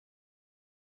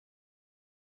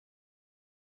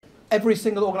every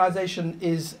single organisation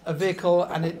is a vehicle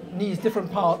and it needs different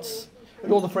parts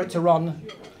in order for it to run.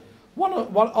 One,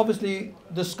 obviously,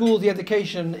 the school, the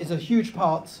education is a huge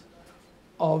part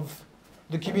of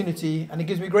the community, and it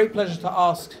gives me great pleasure to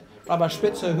ask Rabbi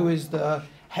Spitzer, who is the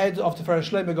head of Tiferet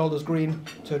Shlomo Golders Green,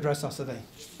 to address us today.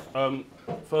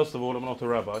 First of all, I'm not a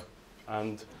rabbi,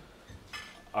 and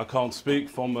I can't speak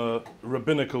from a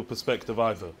rabbinical perspective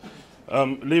either.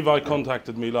 Levi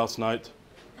contacted me last night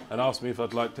and asked me if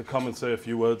I'd like to come and say a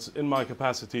few words in my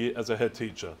capacity as a head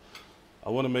teacher. I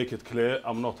want to make it clear,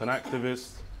 I'm not an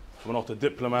activist, I'm not a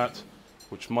diplomat,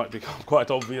 which might become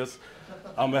quite obvious.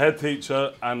 I'm a head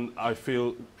teacher, and I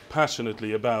feel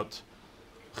passionately about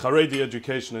Charedi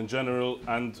education in general,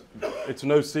 and it's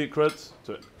no secret,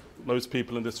 to most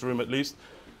people in this room at least,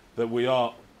 that we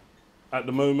are at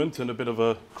the moment in a bit of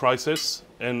a crisis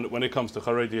when it comes to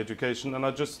Charedi education, and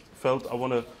I just felt I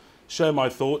want to share my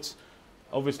thoughts.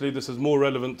 Obviously, this is more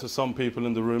relevant to some people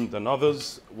in the room than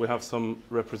others. We have some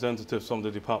representatives from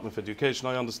the Department of Education,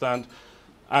 I understand,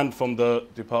 and from the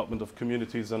Department of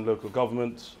Communities and Local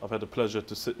Government. I've had the pleasure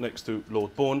to sit next to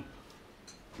Lord Bourne,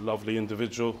 lovely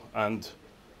individual, and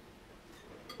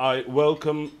I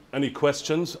welcome any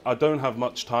questions. I don't have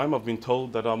much time. I've been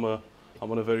told that I'm on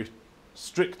a very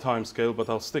strict time scale, but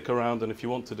I'll stick around, and if you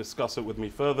want to discuss it with me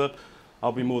further,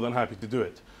 I'll be more than happy to do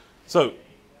it. So,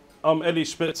 I'm Eli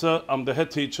Spitzer. I'm the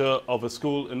head teacher of a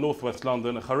school in northwest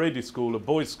London, a Charedi school, a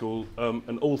boys' school,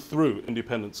 an all-through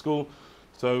independent school.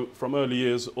 So from early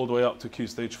years all the way up to Key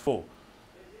Stage 4.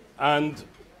 And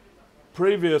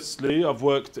previously I've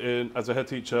worked as a head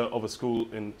teacher of a school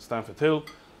in Stamford Hill,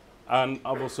 and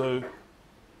I'm also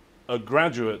a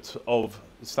graduate of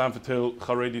Stamford Hill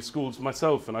Charedi Schools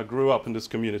myself, and I grew up in this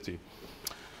community.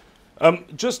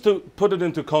 Just to put it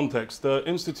into context, the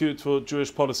Institute for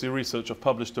Jewish Policy Research have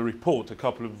published a report a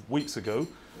couple of weeks ago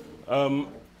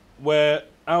where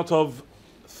out of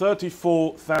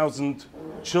 34,000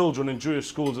 children in Jewish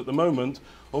schools at the moment,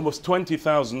 almost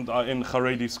 20,000 are in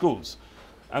Charedi schools.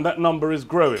 And that number is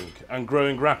growing, and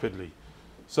growing rapidly.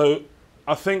 So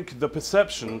I think the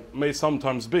perception may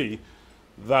sometimes be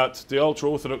that the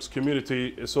ultra-Orthodox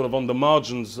community is sort of on the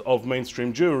margins of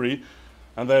mainstream Jewry,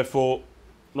 and therefore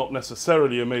not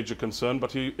necessarily a major concern.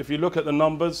 But if you look at the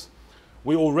numbers,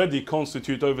 we already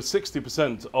constitute over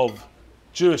 60% of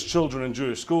Jewish children in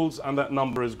Jewish schools, and that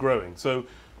number is growing. So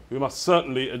we must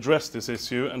certainly address this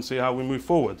issue and see how we move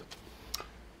forward.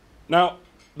 Now,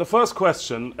 the first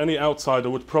question any outsider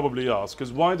would probably ask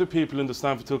is, why do people in the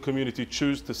Stamford Hill community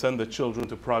choose to send their children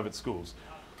to private schools?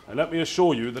 And let me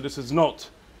assure you that this is not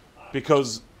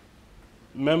because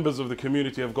members of the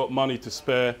community have got money to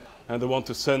spare and they want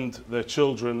to send their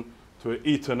children to an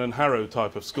Eton and Harrow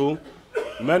type of school.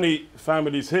 Many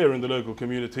families here in the local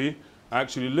community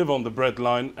actually live on the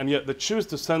breadline, and yet they choose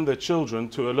to send their children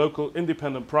to a local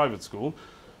independent private school,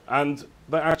 and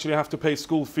they actually have to pay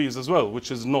school fees as well, which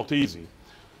is not easy.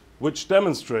 Which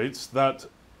demonstrates that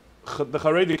the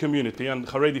Charedi community and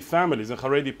Charedi families and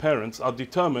Charedi parents are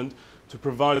determined to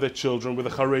provide their children with a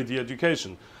Charedi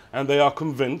education. And they are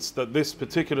convinced that this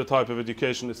particular type of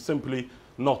education is simply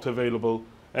not available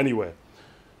anywhere.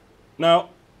 Now,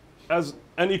 as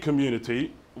any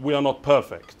community, we are not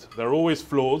perfect. There are always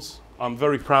flaws. I'm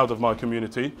very proud of my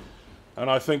community. And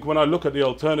I think when I look at the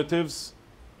alternatives,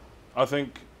 I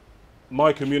think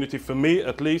my community, for me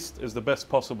at least, is the best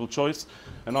possible choice.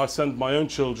 And I send my own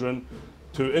children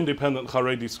to independent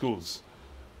Charedi schools.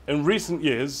 In recent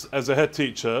years, as a head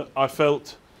teacher, I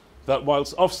felt that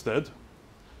whilst Ofsted,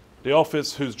 the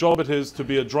office whose job it is to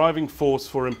be a driving force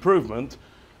for improvement,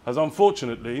 has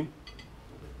unfortunately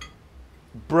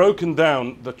broken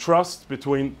down the trust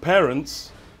between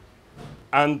parents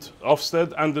and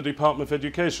Ofsted and the Department of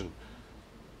Education.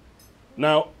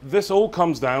 Now, this all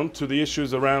comes down to the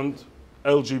issues around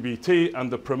LGBT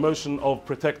and the promotion of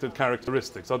protected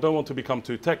characteristics. I don't want to become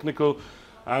too technical,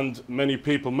 and many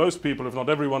people, most people, if not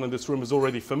everyone in this room, is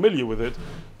already familiar with it,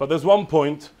 but there's one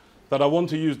point that I want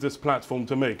to use this platform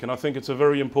to make, and I think it's a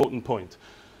very important point.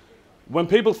 When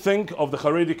people think of the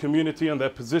Charedi community and their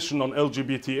position on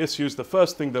LGBT issues, the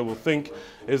first thing they will think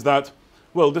is that,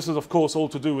 well, this is of course all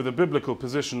to do with a biblical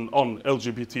position on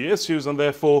LGBT issues, and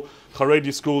therefore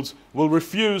Charedi schools will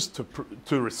refuse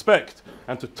to respect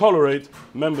and to tolerate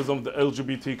members of the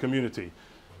LGBT community.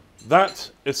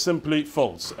 That is simply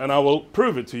false, and I will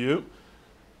prove it to you.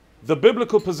 The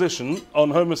biblical position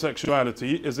on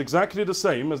homosexuality is exactly the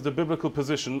same as the biblical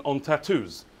position on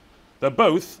tattoos. They're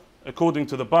both, according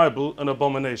to the Bible, an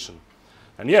abomination.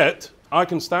 And yet, I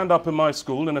can stand up in my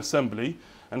school in assembly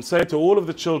and say to all of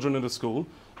the children in the school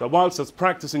that whilst as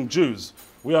practicing Jews,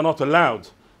 we are not allowed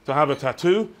to have a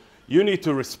tattoo, You need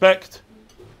to respect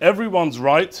everyone's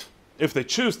right if they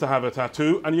choose to have a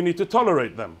tattoo, and you need to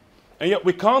tolerate them. And yet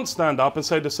we can't stand up and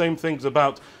say the same things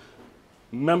about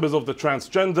members of the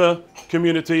transgender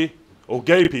community or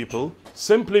gay people,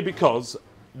 simply because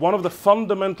one of the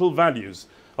fundamental values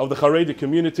of the Charedi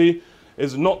community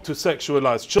is not to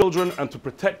sexualize children and to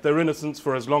protect their innocence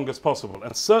for as long as possible,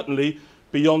 and certainly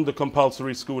beyond the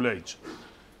compulsory school age.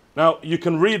 Now, you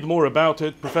can read more about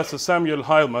it. Professor Samuel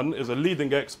Heilman is a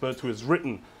leading expert who has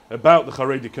written about the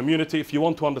Charedi community if you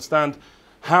want to understand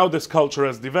how this culture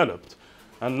has developed.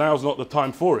 And now's not the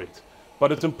time for it.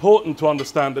 But it's important to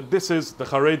understand that this is the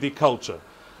Charedi culture.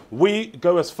 We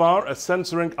go as far as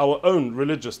censoring our own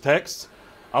religious texts,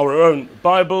 our own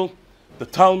Bible, the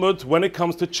Talmud, when it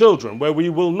comes to children, where we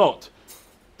will not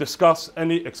discuss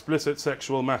any explicit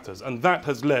sexual matters. And that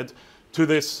has led to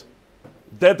this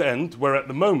dead end, where at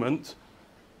the moment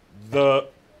the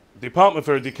Department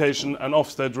for Education and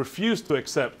Ofsted refuse to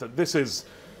accept that this is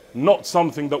not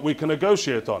something that we can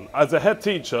negotiate on. As a head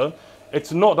teacher,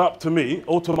 it's not up to me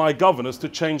or to my governors to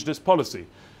change this policy.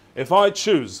 If I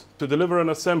choose to deliver an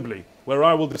assembly where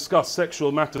I will discuss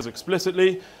sexual matters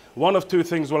explicitly, one of two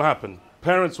things will happen.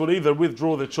 Parents will either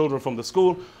withdraw their children from the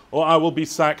school, or I will be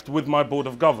sacked with my board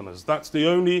of governors. That's the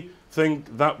only thing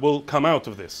that will come out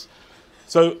of this.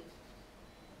 So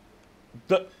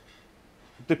the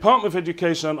Department of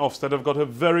Education and Ofsted have got a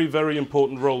very, very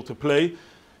important role to play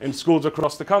in schools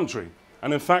across the country.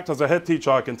 And in fact, as a head teacher,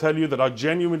 I can tell you that I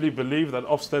genuinely believe that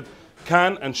Ofsted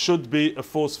can and should be a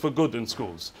force for good in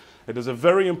schools. It is a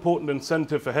very important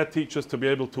incentive for head teachers to be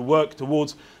able to work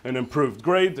towards an improved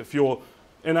grade. If you're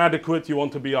inadequate, you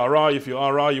want to be RI. If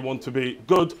you're RI, you want to be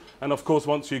good. And of course,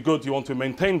 once you're good, you want to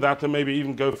maintain that and maybe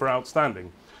even go for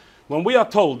outstanding. When we are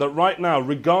told that right now,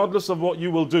 regardless of what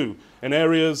you will do in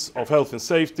areas of health and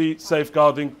safety,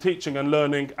 safeguarding, teaching and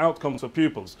learning, outcomes for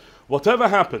pupils, whatever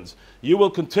happens, you will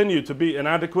continue to be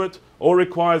inadequate or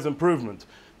requires improvement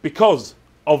because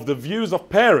of the views of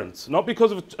parents, not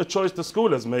because of a choice the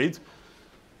school has made.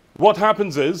 What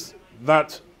happens is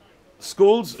that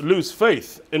schools lose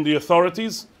faith in the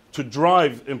authorities to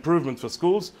drive improvement for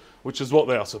schools, which is what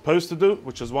they are supposed to do,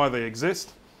 which is why they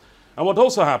exist. And what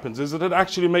also happens is that it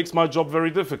actually makes my job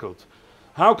very difficult.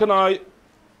 How can I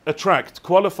attract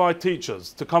qualified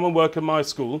teachers to come and work in my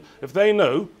school if they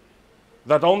know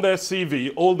that on their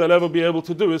CV, all they'll ever be able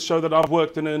to do is show that I've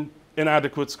worked in an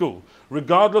inadequate school?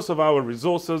 Regardless of our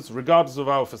resources, regardless of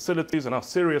our facilities and how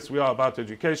serious we are about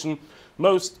education,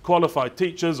 most qualified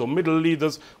teachers or middle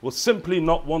leaders will simply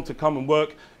not want to come and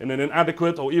work in an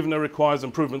inadequate or even a requires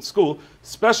improvement school,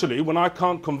 especially when I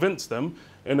can't convince them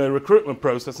in a recruitment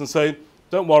process and say,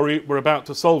 don't worry, we're about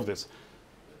to solve this.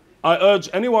 I urge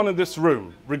anyone in this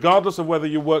room, regardless of whether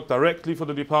you work directly for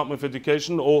the Department of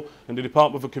Education or in the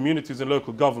Department for Communities and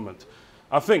Local Government,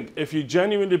 I think if you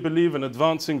genuinely believe in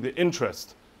advancing the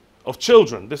interest of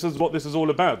children, this is what this is all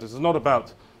about. This is not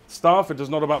about staff, it is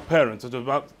not about parents, it's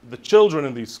about the children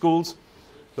in these schools,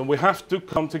 then we have to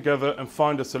come together and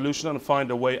find a solution and find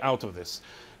a way out of this.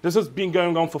 This has been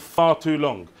going on for far too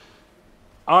long.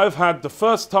 I've had the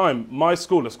first time my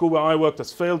school, a school where I worked,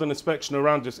 has failed an inspection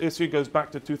around this issue, goes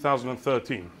back to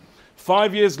 2013.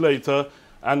 5 years later,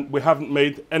 and we haven't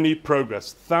made any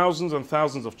progress. Thousands and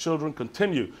thousands of children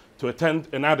continue to attend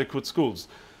inadequate schools.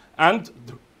 And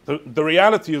the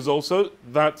reality is also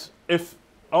that if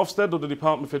Ofsted or the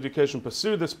Department of Education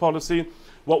pursue this policy,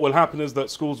 what will happen is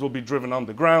that schools will be driven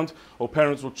underground or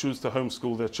parents will choose to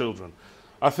homeschool their children.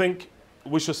 I think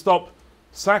we should stop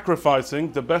sacrificing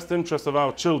the best interest of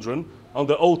our children on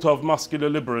the altar of muscular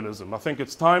liberalism. I think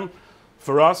it's time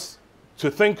for us to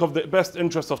think of the best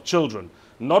interest of children,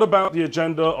 not about the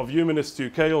agenda of Humanists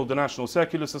UK or the National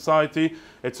Secular Society.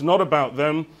 It's not about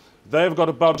them. They've got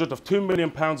a budget of £2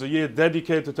 million a year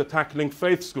dedicated to tackling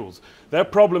faith schools. Their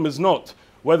problem is not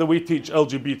whether we teach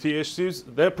LGBT issues.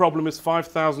 Their problem is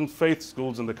 5,000 faith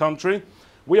schools in the country.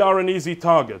 We are an easy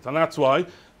target, and that's why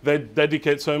they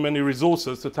dedicate so many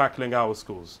resources to tackling our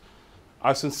schools.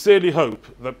 I sincerely hope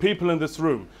that people in this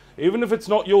room, even if it's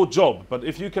not your job, but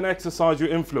if you can exercise your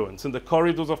influence in the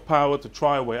corridors of power to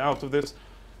try a way out of this,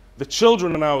 the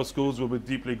children in our schools will be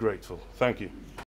deeply grateful. Thank you.